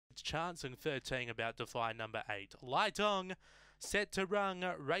Next Chance, and 13 about to fly number 8. Light On, set to run,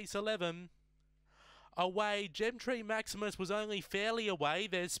 race 11. Away, Gemtree Maximus was only fairly away.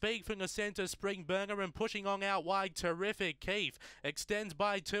 There's Speed from the centre, Spring Burner, and pushing on out wide, Terrific Keith. Extends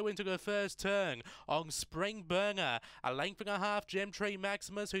by 2 into the first turn on Spring Burner. A length and a half, Gemtree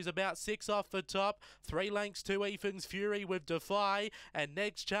Maximus, who's about 6 off the top. 3 lengths to Ethan's Fury with Defy, and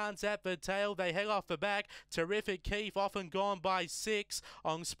Next Chance at the tail. They head off the back. Terrific Keith often gone by 6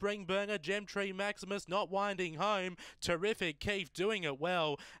 on Spring Burner. Gemtree Maximus not winding home. Terrific Keith doing it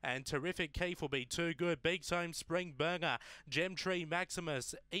well, and Terrific Keith will be too good. Beats home Spring Burner, Gemtree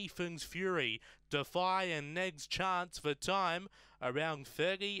Maximus, Ethan's Fury, Defy, and Next Chance for time around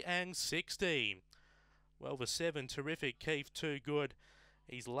 30 and 60. Well, the 7, Terrific Keith, too good.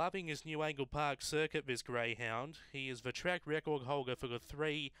 He's loving his new Angle-Park circuit, this greyhound. He is the track record holder for the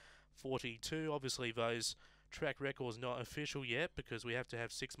 3:42. Obviously, those track records not official yet because we have to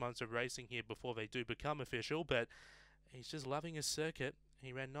have 6 months of racing here before they do become official, but he's just loving his circuit.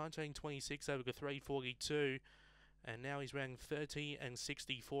 He ran 19.26 over the 3:42, and now he's ran 30 and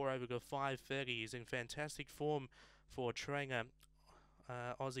 64 over the 5:30. He's in fantastic form for trainer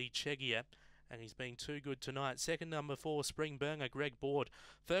Aussie Chegia, and he's been too good tonight. Second, number 4, Spring Burner, Greg Board.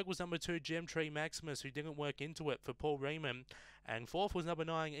 Third was number 2, Gemtree Maximus, who didn't work into it for Paul Riemann. And fourth was number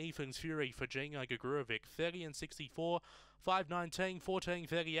 9, Ethan's Fury for Gino Gagrurovic. 30 and 64, 5:19,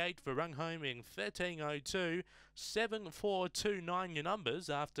 14:38 for run home in 13:02. 7:429 your numbers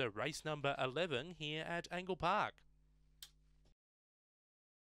after race number 11 here at Angle Park.